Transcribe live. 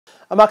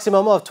A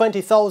maximum of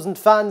 20,000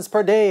 fans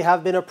per day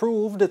have been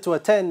approved to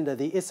attend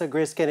the Issa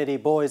Grace Kennedy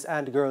Boys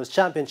and Girls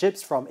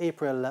Championships from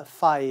April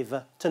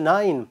 5 to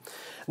 9.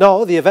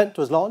 Now, the event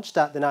was launched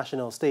at the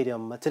National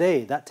Stadium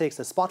today. That takes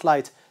the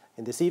spotlight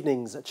in this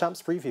evening's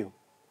Champs Preview.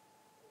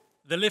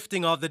 The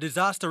lifting of the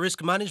Disaster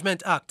Risk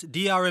Management Act,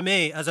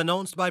 DRMA, as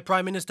announced by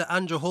Prime Minister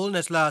Andrew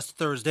Holness last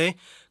Thursday,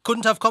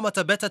 couldn't have come at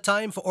a better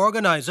time for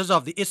organisers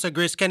of the Issa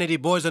Grace Kennedy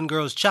Boys and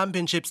Girls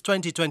Championships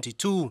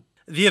 2022.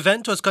 The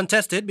event was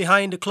contested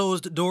behind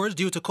closed doors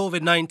due to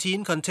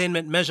COVID-19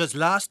 containment measures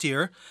last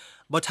year,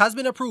 but has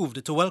been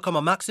approved to welcome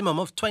a maximum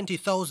of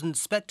 20,000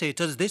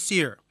 spectators this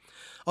year.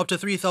 Up to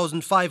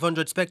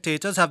 3,500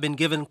 spectators have been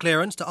given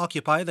clearance to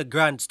occupy the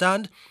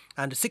grandstand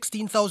and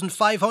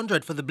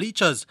 16,500 for the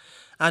bleachers,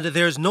 and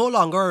there is no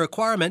longer a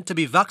requirement to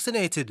be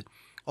vaccinated,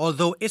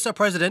 although Issa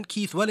President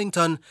Keith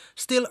Wellington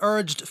still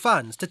urged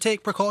fans to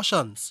take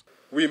precautions.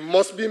 We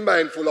must be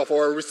mindful of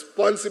our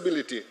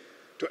responsibility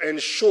to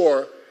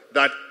ensure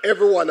that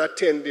everyone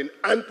attending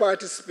and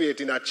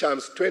participating at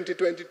Champs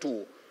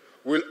 2022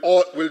 will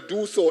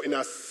do so in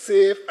as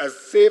safe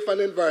an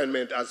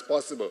environment as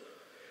possible.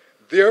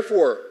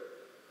 Therefore,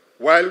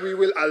 while we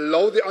will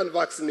allow the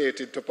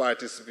unvaccinated to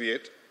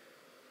participate,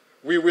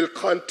 we will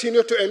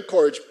continue to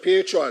encourage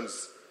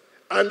patrons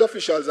and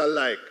officials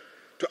alike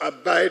to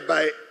abide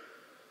by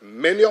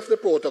many of the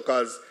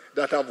protocols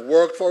that have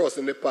worked for us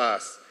in the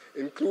past,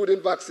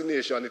 including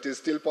vaccination. It is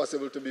still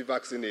possible to be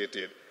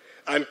vaccinated,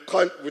 and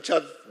which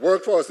have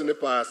worked for us in the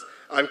past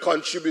and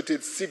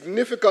contributed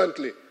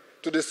significantly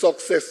to the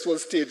successful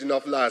staging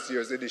of last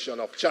year's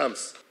edition of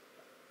Champs.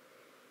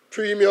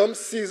 Premium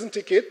season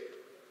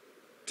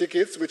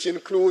tickets, which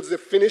includes the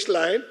finish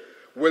line,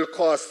 will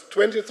cost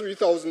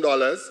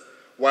 $23,000,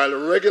 while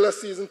regular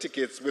season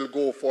tickets will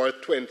go for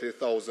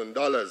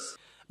 $20,000.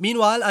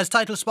 Meanwhile, as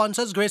title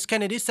sponsors, Grace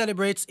Kennedy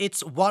celebrates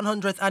its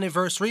 100th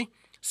anniversary.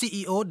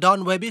 CEO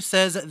Don Webby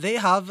says they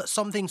have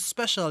something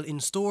special in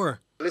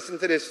store. Listen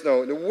to this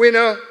now. The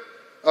winner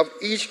of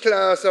each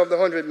class of the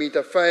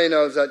 100-meter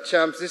finals at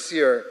Champs this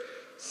year,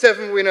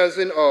 7 winners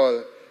in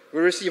all,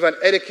 will receive an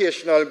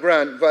educational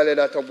grant valued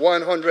at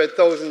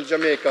 100,000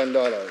 Jamaican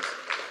dollars.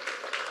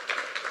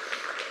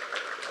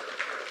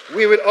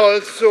 We will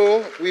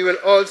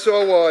also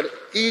award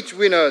each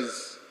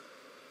winner's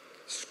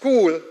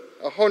school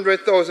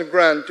 100,000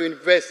 grant to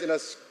invest in a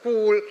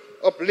school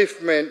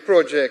upliftment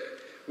project,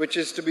 which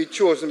is to be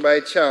chosen by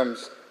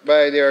Champs,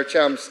 by their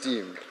Champs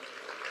team.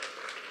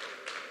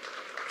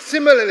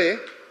 Similarly,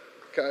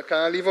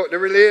 can't leave out the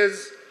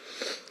relays.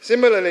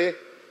 Similarly,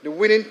 the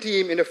winning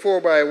team in the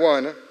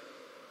 4x1,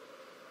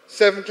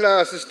 7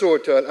 classes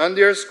total, and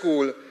their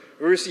school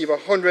will receive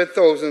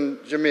 100,000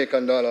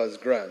 Jamaican dollars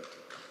grant.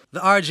 The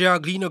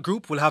RJR Gleaner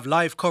Group will have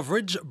live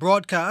coverage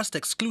broadcast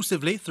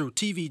exclusively through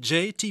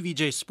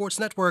TVJ Sports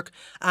Network,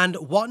 and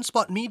One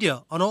Spot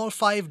Media on all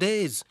 5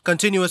 days.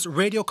 Continuous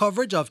radio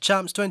coverage of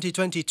Champs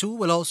 2022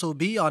 will also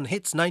be on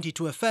Hits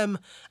 92 FM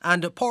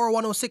and Power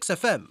 106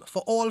 FM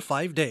for all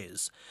 5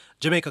 days.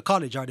 Jamaica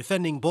College are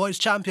defending boys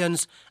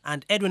champions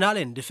and Edwin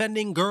Allen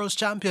defending girls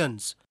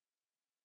champions.